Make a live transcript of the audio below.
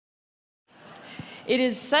It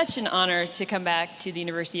is such an honor to come back to the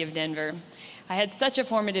University of Denver. I had such a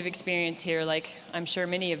formative experience here, like I'm sure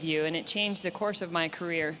many of you, and it changed the course of my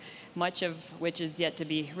career, much of which is yet to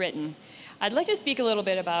be written. I'd like to speak a little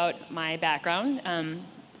bit about my background,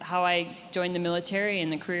 how I joined the military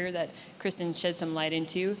and the career that Kristen shed some light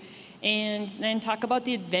into, and then talk about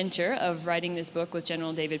the adventure of writing this book with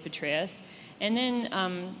General David Petraeus, and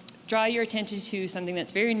then draw your attention to something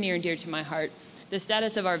that's very near and dear to my heart, the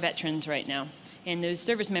status of our veterans right now, and those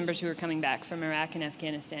service members who are coming back from Iraq and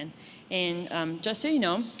Afghanistan. And just so you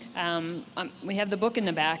know, we have the book in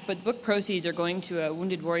the back, but book proceeds are going to a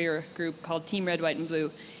wounded warrior group called Team Red, White, and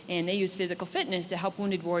Blue, and they use physical fitness to help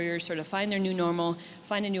wounded warriors sort of find their new normal,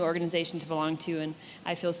 find a new organization to belong to, and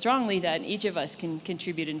I feel strongly that each of us can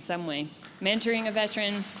contribute in some way. Mentoring a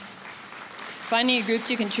veteran, finding a group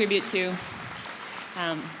to contribute to,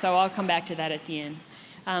 so I'll come back to that at the end.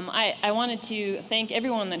 I wanted to thank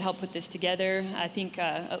everyone that helped put this together. I think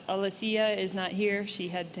Alicia is not here. She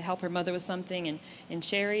had to help her mother with something. And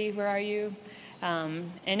Sherry, where are you?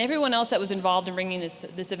 And everyone else that was involved in bringing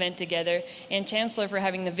this event together. And Chancellor for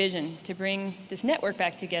having the vision to bring this network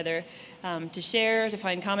back together, to share, to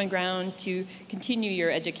find common ground, to continue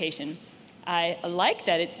your education. I like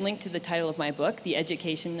that it's linked to the title of my book, The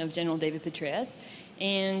Education of General David Petraeus.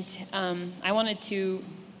 And I wanted to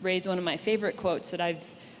raise one of my favorite quotes that I've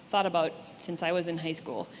thought about since I was in high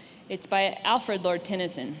school. It's by Alfred Lord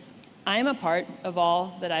Tennyson. I am a part of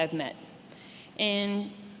all that I have met.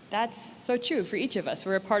 And that's so true for each of us.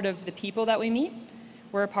 We're a part of the people that we meet.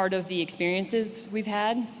 We're a part of the experiences we've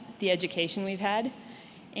had, the education we've had.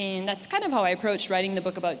 And that's kind of how I approached writing the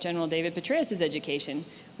book about General David Petraeus' education,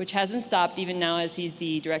 which hasn't stopped even now as he's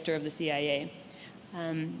the director of the CIA.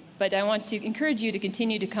 But I want to encourage you to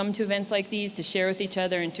continue to come to events like these, to share with each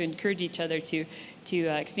other, and to encourage each other to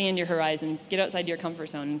expand your horizons, get outside your comfort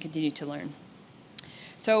zone, and continue to learn.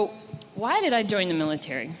 So why did I join the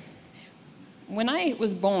military? When I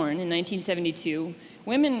was born in 1972,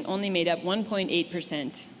 women only made up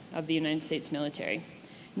 1.8% of the United States military.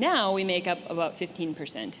 Now we make up about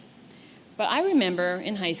 15%. But I remember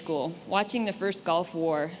in high school watching the first Gulf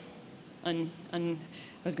War I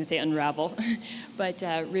was going to say unravel, but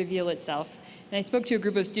reveal itself. And I spoke to a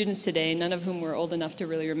group of students today, none of whom were old enough to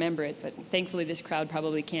really remember it, but thankfully this crowd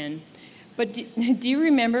probably can. But do you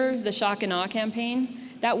remember the shock and awe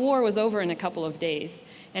campaign? That war was over in a couple of days.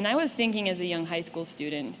 And I was thinking as a young high school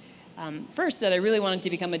student, first that I really wanted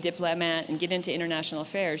to become a diplomat and get into international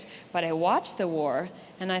affairs, but I watched the war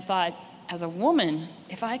and I thought, as a woman,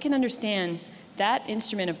 if I can understand that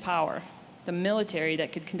instrument of power, the military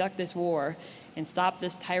that could conduct this war and stop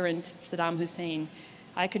this tyrant, Saddam Hussein,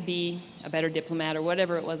 I could be a better diplomat or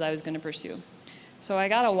whatever it was I was going to pursue. So I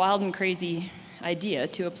got a wild and crazy idea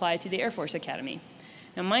to apply to the Air Force Academy.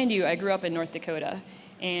 Now, mind you, I grew up in North Dakota,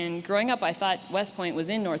 and growing up I thought West Point was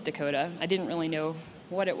in North Dakota. I didn't really know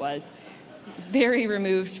what it was. Very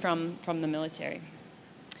removed from the military.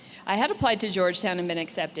 I had applied to Georgetown and been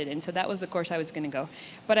accepted, and so that was the course I was going to go.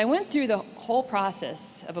 But I went through the whole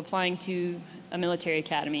process of applying to a military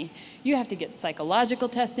academy. You have to get psychological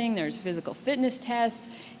testing, there's physical fitness tests,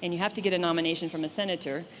 and you have to get a nomination from a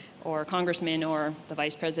senator or a congressman or the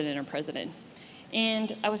vice president or president.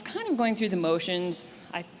 And I was kind of going through the motions.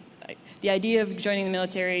 The idea of joining the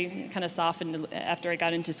military kind of softened after I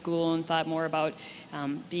got into school and thought more about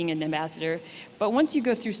being an ambassador. But once you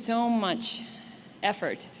go through so much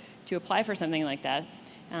effort to apply for something like that,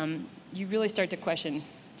 you really start to question,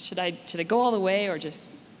 should I go all the way or just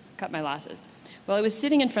cut my losses? Well, I was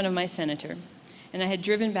sitting in front of my senator, and I had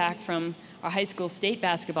driven back from our high school state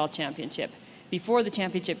basketball championship before the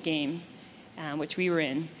championship game, which we were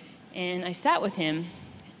in, and I sat with him,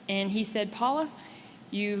 and he said, Paula,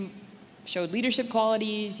 you showed leadership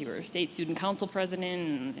qualities, you were a state student council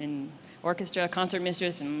president and orchestra, concert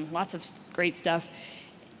mistress, and lots of great stuff.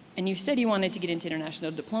 And you said you wanted to get into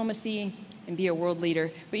international diplomacy and be a world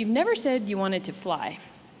leader, but you've never said you wanted to fly.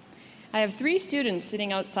 I have 3 students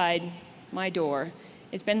sitting outside my door.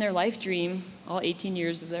 It's been their life dream, all 18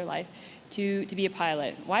 years of their life, to be a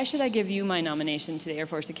pilot. Why should I give you my nomination to the Air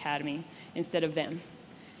Force Academy instead of them?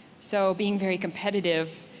 So being very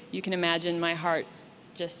competitive, you can imagine my heart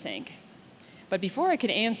just sank. But before I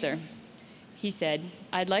could answer, he said,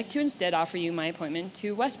 I'd like to instead offer you my appointment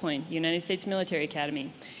to West Point, the United States Military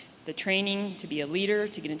Academy. The training to be a leader,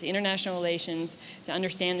 to get into international relations, to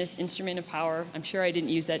understand this instrument of power. I'm sure I didn't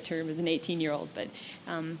use that term as an 18-year-old, but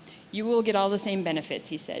you will get all the same benefits,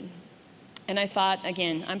 he said. And I thought,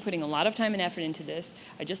 again, I'm putting a lot of time and effort into this.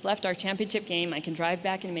 I just left our championship game. I can drive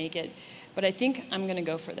back and make it. But I think I'm going to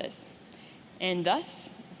go for this. And thus,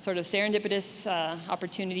 sort of serendipitous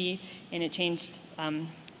opportunity, and it changed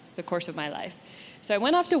the course of my life. So I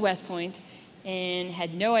went off to West Point and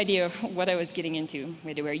had no idea what I was getting into. We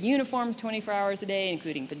had to wear uniforms 24 hours a day,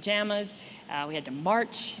 including pajamas. We had to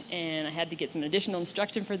march, and I had to get some additional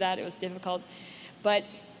instruction for that. It was difficult. But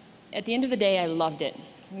at the end of the day, I loved it.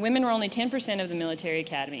 Women were only 10% of the military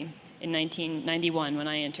academy in 1991 when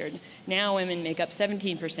I entered. Now women make up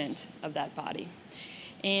 17% of that body.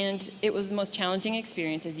 And it was the most challenging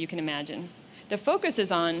experience, as you can imagine. The focus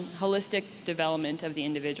is on holistic development of the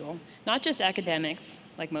individual, not just academics,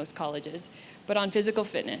 like most colleges, but on physical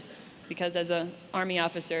fitness, because as an Army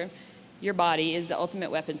officer, your body is the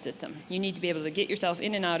ultimate weapon system. You need to be able to get yourself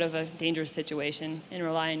in and out of a dangerous situation and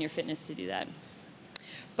rely on your fitness to do that.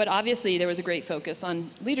 But obviously, there was a great focus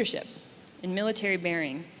on leadership and military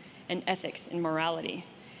bearing and ethics and morality.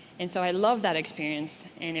 And so I love that experience,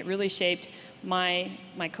 and it really shaped my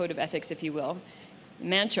code of ethics, if you will. The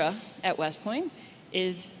mantra at West Point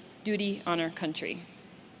is duty, honor, country.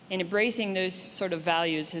 And embracing those sort of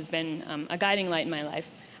values has been a guiding light in my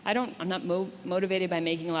life. I'm not motivated by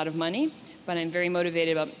making a lot of money, but I'm very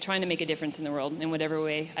motivated about trying to make a difference in the world in whatever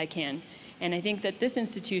way I can. And I think that this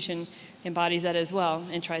institution embodies that as well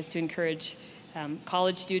and tries to encourage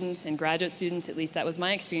college students and graduate students, at least that was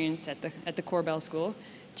my experience at the Corbell School,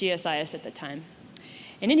 GSIS at the time.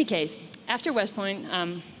 In any case, after West Point,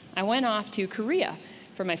 I went off to Korea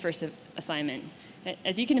for my first assignment.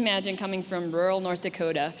 As you can imagine, coming from rural North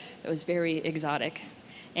Dakota, it was very exotic,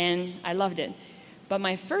 and I loved it. But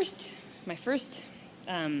my first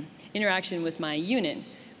interaction with my unit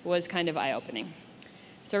was kind of eye-opening.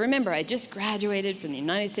 So remember, I just graduated from the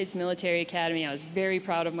United States Military Academy. I was very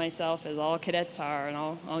proud of myself, as all cadets are and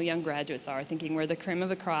all young graduates are, thinking we're the cream of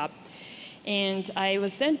the crop. And I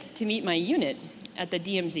was sent to meet my unit at the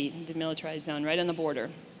DMZ, Demilitarized Zone, right on the border.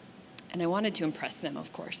 And I wanted to impress them,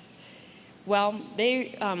 of course. Well,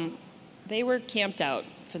 they were camped out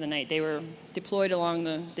for the night. They were deployed along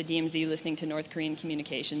the DMZ listening to North Korean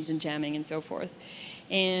communications and jamming and so forth.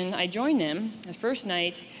 And I joined them. The first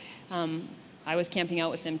night, I was camping out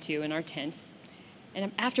with them too in our tent.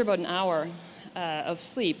 And after about an hour of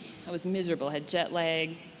sleep, I was miserable, had jet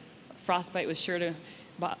lag. Frostbite was sure to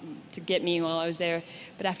get me while I was there.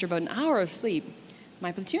 But after about an hour of sleep,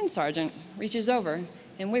 my platoon sergeant reaches over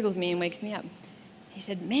and wiggles me and wakes me up. He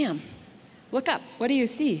said, "Ma'am, look up, what do you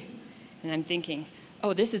see?" And I'm thinking,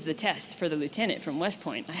 oh, this is the test for the lieutenant from West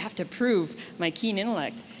Point. I have to prove my keen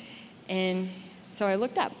intellect. And so I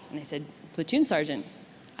looked up and I said, "Platoon sergeant,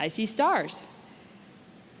 I see stars."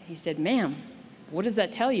 He said, "Ma'am, what does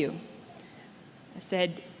that tell you?" I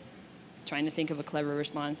said, trying to think of a clever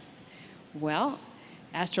response, "Well,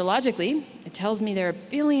 astrologically, it tells me there are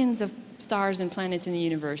billions of stars and planets in the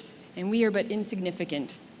universe, and we are but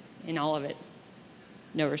insignificant in all of it."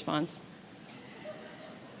 No response.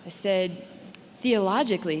 I said,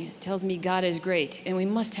 "Theologically, it tells me God is great, and we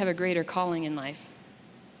must have a greater calling in life."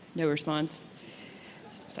 No response.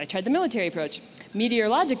 So I tried the military approach.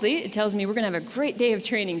 "Meteorologically, it tells me we're going to have a great day of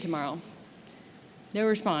training tomorrow." No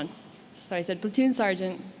response. So I said, "Platoon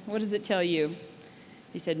sergeant, what does it tell you?"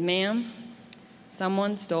 He said, "Ma'am,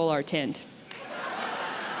 someone stole our tent."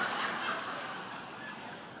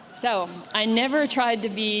 So I never tried to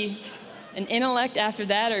be an intellect after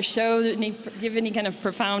that or give any kind of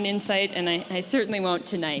profound insight, and I certainly won't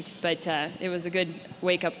tonight, but it was a good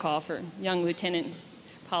wake-up call for young Lieutenant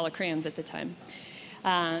Paula Crayons at the time.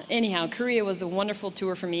 Anyhow, Korea was a wonderful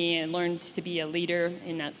tour for me. I learned to be a leader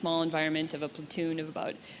in that small environment of a platoon of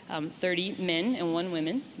about 30 men and one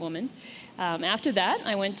woman. After that,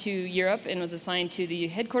 I went to Europe and was assigned to the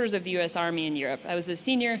headquarters of the U.S. Army in Europe. I was a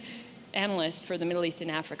senior analyst for the Middle East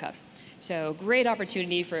and Africa. So great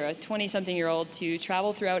opportunity for a 20-something-year-old to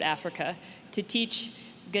travel throughout Africa to teach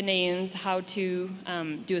Ghanaians how to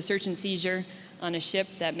do a search and seizure on a ship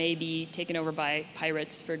that may be taken over by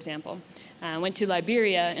pirates, for example. I went to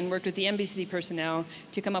Liberia and worked with the embassy personnel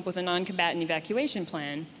to come up with a non-combatant evacuation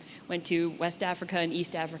plan. Went to West Africa and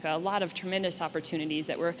East Africa, a lot of tremendous opportunities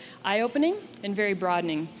that were eye-opening and very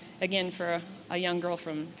broadening, again, for a young girl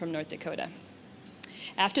from North Dakota.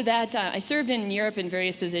 After that, I served in Europe in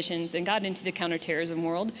various positions and got into the counterterrorism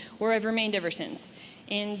world, where I've remained ever since.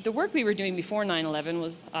 And the work we were doing before 9/11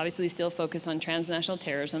 was obviously still focused on transnational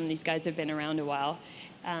terrorism. These guys have been around a while.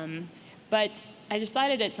 But I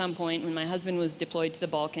decided at some point, when my husband was deployed to the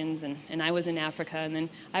Balkans and I was in Africa, and then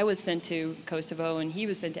I was sent to Kosovo and he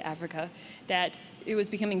was sent to Africa, that it was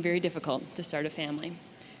becoming very difficult to start a family.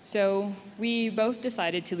 So we both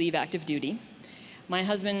decided to leave active duty. My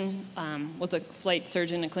husband was a flight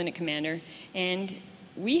surgeon, a clinic commander, and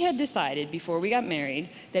we had decided before we got married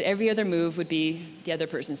that every other move would be the other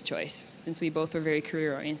person's choice, since we both were very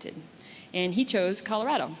career-oriented. And he chose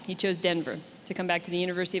Colorado. He chose Denver to come back to the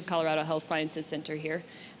University of Colorado Health Sciences Center here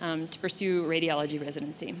to pursue radiology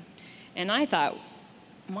residency. And I thought,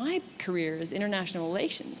 my career is international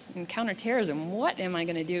relations and counterterrorism. What am I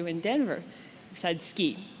going to do in Denver besides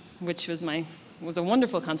ski, which was a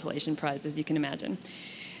wonderful consolation prize, as you can imagine.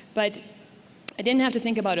 But I didn't have to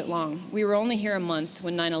think about it long. We were only here a month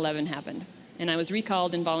when 9/11 happened, and I was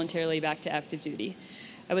recalled involuntarily back to active duty.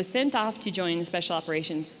 I was sent off to join the Special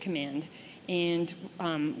Operations Command and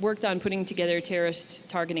worked on putting together terrorist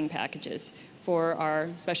targeting packages for our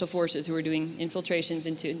special forces who were doing infiltrations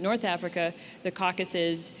into North Africa, the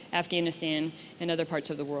Caucasus, Afghanistan, and other parts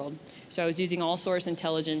of the world. So I was using all source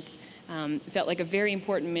intelligence. It felt like a very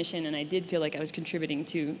important mission, and I did feel like I was contributing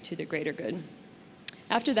to the greater good.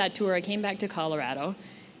 After that tour, I came back to Colorado,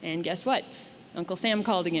 and guess what? Uncle Sam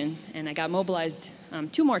called again, and I got mobilized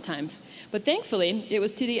 2 more times. But thankfully, it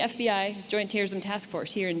was to the FBI Joint Terrorism Task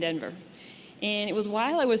Force here in Denver. And it was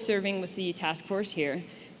while I was serving with the task force here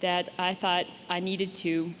that I thought I needed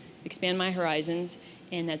to expand my horizons,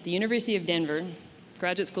 and that the University of Denver,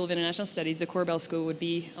 Graduate School of International Studies, the Korbel School, would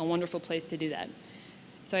be a wonderful place to do that.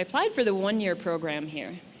 So I applied for the 1-year program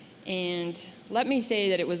here, and let me say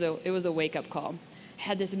that it was a wake-up call.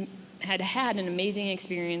 Had an amazing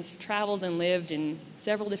experience, traveled and lived in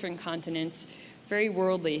several different continents, very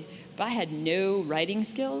worldly, but I had no writing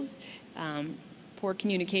skills, poor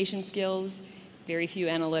communication skills, very few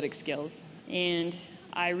analytic skills. And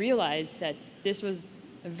I realized that this was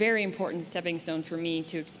a very important stepping stone for me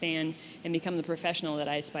to expand and become the professional that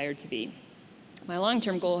I aspired to be. My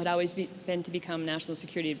long-term goal had always been to become National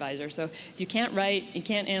Security Advisor. So if you can't write, you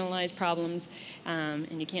can't analyze problems,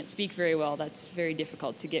 and you can't speak very well, that's very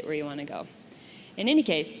difficult to get where you want to go. In any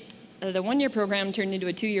case, the 1-year program turned into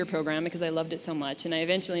a 2-year program because I loved it so much, and I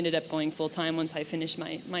eventually ended up going full-time once I finished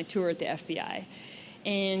my tour at the FBI.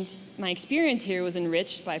 And my experience here was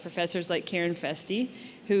enriched by professors like Karen Festi,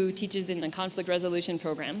 who teaches in the conflict resolution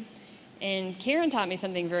program. And Karen taught me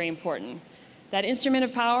something very important. That instrument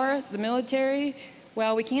of power, the military,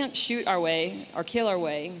 well, we can't shoot our way, or kill our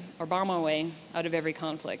way, or bomb our way out of every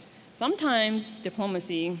conflict. Sometimes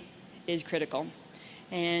diplomacy is critical.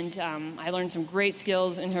 And I learned some great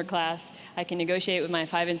skills in her class. I can negotiate with my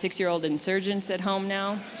 5- and 6-year-old insurgents at home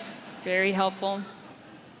now. Very helpful.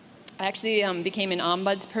 I actually became an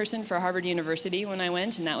ombudsperson for Harvard University when I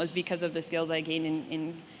went, and that was because of the skills I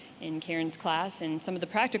gained in Karen's class and some of the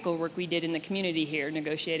practical work we did in the community here,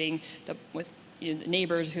 negotiating with the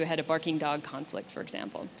neighbors who had a barking dog conflict, for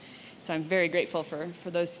example. So I'm very grateful for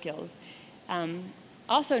those skills.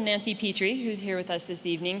 Also, Nancy Petrie, who's here with us this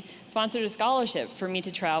evening, sponsored a scholarship for me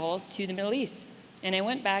to travel to the Middle East. And I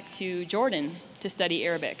went back to Jordan to study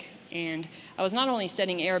Arabic. And I was not only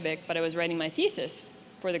studying Arabic, but I was writing my thesis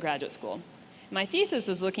for the graduate school. My thesis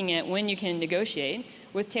was looking at when you can negotiate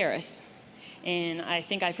with terrorists. And I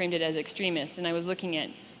think I framed it as extremists. And I was looking at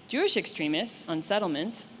Jewish extremists on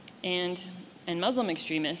settlements and Muslim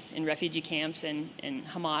extremists in refugee camps and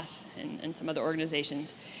Hamas and some other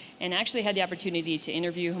organizations. And actually had the opportunity to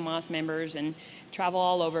interview Hamas members and travel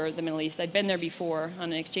all over the Middle East. I'd been there before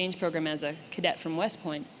on an exchange program as a cadet from West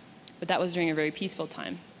Point, but that was during a very peaceful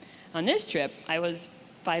time. On this trip, I was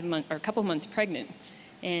a couple months pregnant.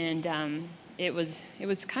 And it was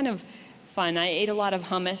kind of fun. I ate a lot of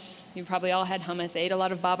hummus. You probably all had hummus. I ate a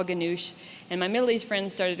lot of baba ganoush. And my Middle East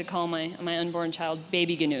friends started to call my unborn child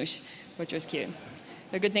baby ganoush, which was cute.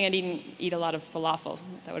 A good thing I didn't eat a lot of falafel.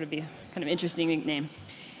 That would be a kind of interesting nickname.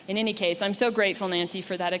 In any case, I'm so grateful, Nancy,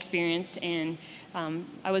 for that experience. And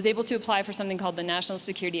I was able to apply for something called the National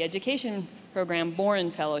Security Education Program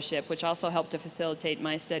Boren Fellowship, which also helped to facilitate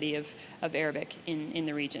my study of Arabic in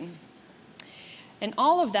the region. And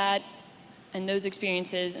all of that and those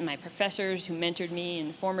experiences and my professors who mentored me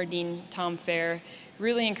and former Dean Tom Fair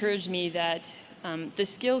really encouraged me that the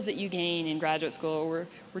skills that you gain in graduate school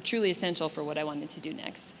were truly essential for what I wanted to do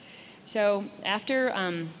next. So after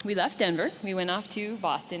we left Denver, we went off to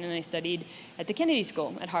Boston and I studied at the Kennedy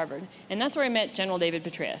School at Harvard. And that's where I met General David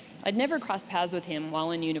Petraeus. I'd never crossed paths with him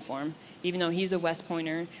while in uniform, even though he's a West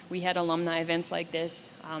Pointer. We had alumni events like this,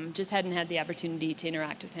 just hadn't had the opportunity to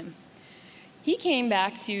interact with him. He came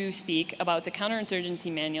back to speak about the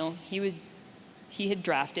counterinsurgency manual he had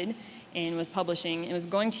drafted and was publishing and was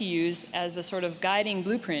going to use as a sort of guiding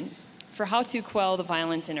blueprint for how to quell the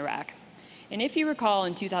violence in Iraq. And if you recall,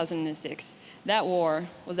 in 2006, that war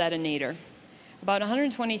was at a nadir. About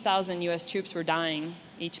 120,000 US troops were dying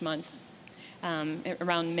each month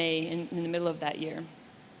around May in the middle of that year.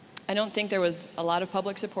 I don't think there was a lot of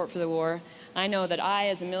public support for the war. I know that I,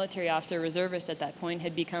 as a military officer, reservist at that point,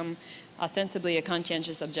 had become ostensibly a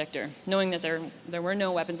conscientious objector, knowing that there were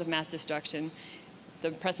no weapons of mass destruction,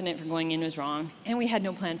 the precedent for going in was wrong, and we had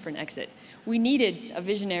no plan for an exit. We needed a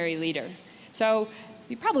visionary leader. So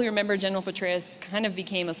you probably remember General Petraeus kind of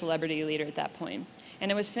became a celebrity leader at that point.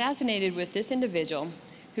 And I was fascinated with this individual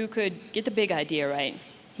who could get the big idea right.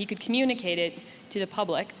 He could communicate it to the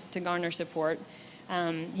public to garner support.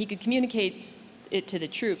 He could communicate it to the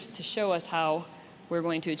troops to show us how we're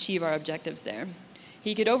going to achieve our objectives there.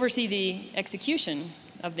 He could oversee the execution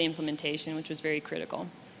of the implementation, which was very critical.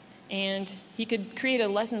 And he could create a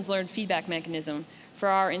lessons learned feedback mechanism for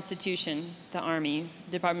our institution, the Army,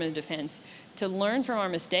 Department of Defense, to learn from our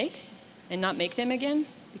mistakes and not make them again,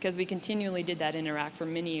 because we continually did that in Iraq for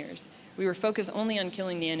many years. We were focused only on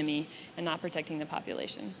killing the enemy and not protecting the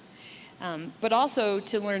population. But also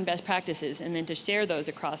to learn best practices and then to share those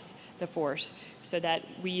across the force so that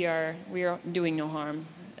we are doing no harm,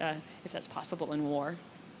 if that's possible in war.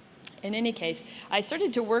 In any case, I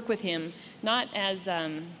started to work with him not as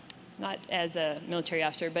a military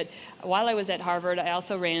officer, but while I was at Harvard, I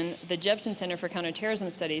also ran the Jepson Center for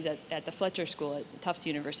Counterterrorism Studies at the Fletcher School at Tufts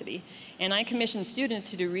University. And I commissioned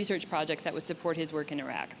students to do research projects that would support his work in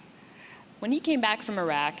Iraq. When he came back from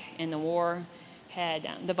Iraq and the war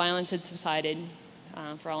the violence had subsided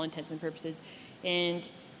for all intents and purposes, and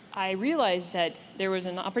I realized that there was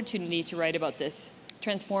an opportunity to write about this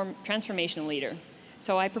transformational leader.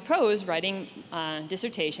 So I proposed writing a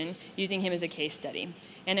dissertation using him as a case study.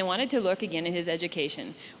 And I wanted to look again at his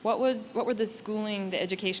education. What were the schooling, the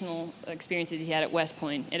educational experiences he had at West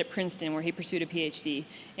Point and at Princeton, where he pursued a PhD,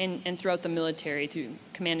 and throughout the military through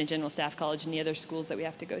Command and General Staff College and the other schools that we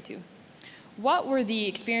have to go to? What were the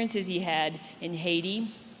experiences he had in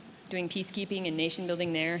Haiti, doing peacekeeping and nation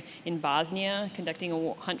building there, in Bosnia, conducting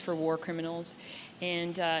a hunt for war criminals,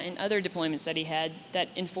 and in other deployments that he had that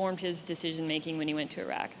informed his decision making when he went to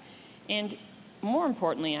Iraq? And more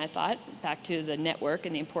importantly, I thought, back to the network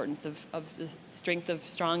and the importance of the strength of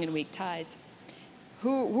strong and weak ties,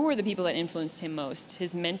 who were the people that influenced him most?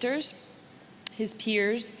 His mentors, his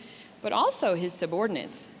peers, but also his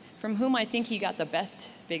subordinates, from whom I think he got the best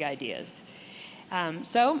big ideas.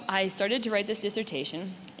 So I started to write this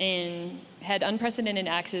dissertation and had unprecedented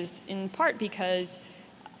access, in part because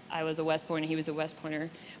I was a West Pointer, he was a West Pointer,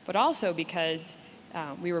 but also because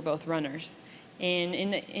we were both runners. And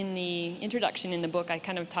in the introduction in the book, I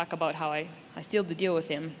kind of talk about how I sealed the deal with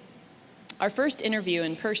him. Our first interview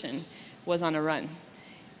in person was on a run.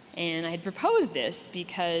 And I had proposed this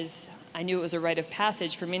because I knew it was a rite of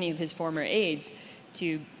passage for many of his former aides.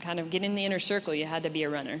 To kind of get in the inner circle, you had to be a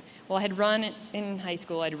runner. Well, I had run in high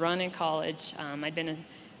school, I'd run in college, I'd been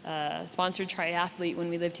a sponsored triathlete when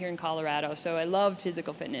we lived here in Colorado, so I loved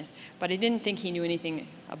physical fitness, but I didn't think he knew anything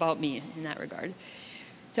about me in that regard.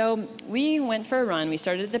 So we went for a run. We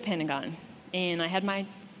started at the Pentagon, and I had my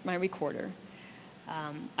recorder.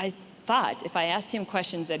 I thought if I asked him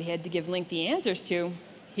questions that he had to give lengthy answers to,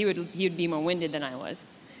 he would be more winded than I was.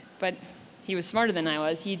 But he was smarter than I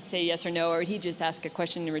was. He'd say yes or no, or he'd just ask a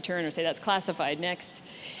question in return or say, that's classified, next.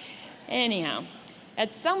 Anyhow,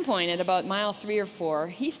 at some point, at about mile 3 or 4,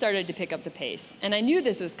 he started to pick up the pace. And I knew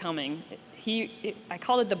this was coming. I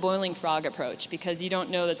called it the boiling frog approach, because you don't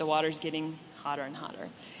know that the water's getting hotter and hotter.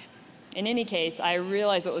 In any case, I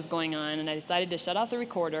realized what was going on, and I decided to shut off the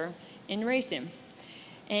recorder and race him.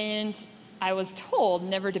 And I was told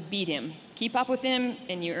never to beat him. Keep up with him,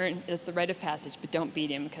 and it's the rite of passage, but don't beat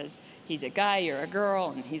him, because he's a guy, you're a girl,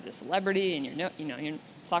 and he's a celebrity, and you're a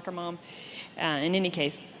soccer mom. In any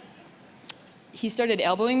case, he started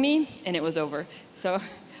elbowing me, and it was over. So,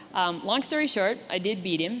 long story short, I did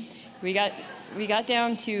beat him. We got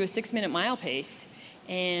down to a 6-minute mile pace,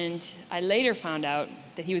 and I later found out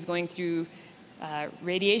that he was going through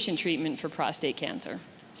radiation treatment for prostate cancer.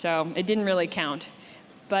 So it didn't really count.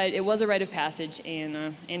 But it was a rite of passage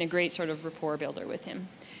and a great sort of rapport builder with him.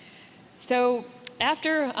 So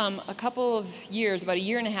after a couple of years, about 1.5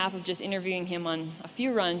 years of just interviewing him on a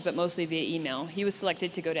few runs, but mostly via email, he was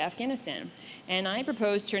selected to go to Afghanistan. And I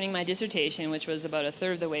proposed turning my dissertation, which was about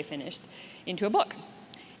 1/3 of the way finished, into a book.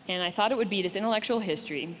 And I thought it would be this intellectual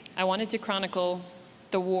history. I wanted to chronicle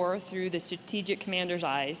the war through the strategic commander's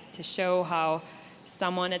eyes to show how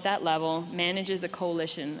someone at that level manages a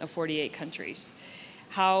coalition of 48 countries.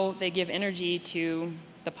 How they give energy to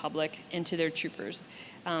the public and to their troopers,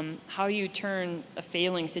 how you turn a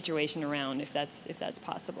failing situation around if that's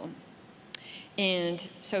possible. And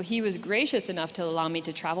so he was gracious enough to allow me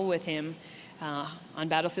to travel with him on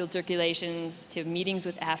battlefield circulations, to meetings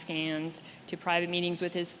with Afghans, to private meetings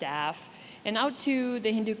with his staff, and out to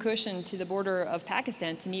the Hindu Kush and to the border of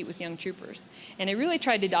Pakistan to meet with young troopers. And I really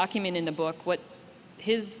tried to document in the book what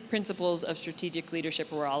his principles of strategic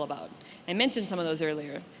leadership were all about. I mentioned some of those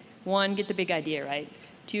earlier. 1, get the big idea right.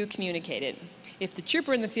 2, communicate it. If the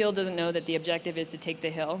trooper in the field doesn't know that the objective is to take the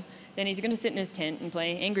hill, then he's going to sit in his tent and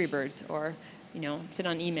play Angry Birds or sit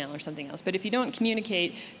on email or something else. But if you don't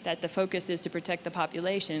communicate that the focus is to protect the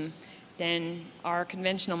population, then our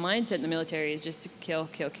conventional mindset in the military is just to kill,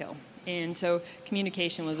 kill, kill. And so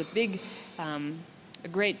communication was a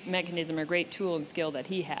great mechanism, a great tool and skill that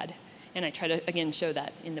he had. And I try to, again, show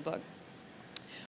that in the book.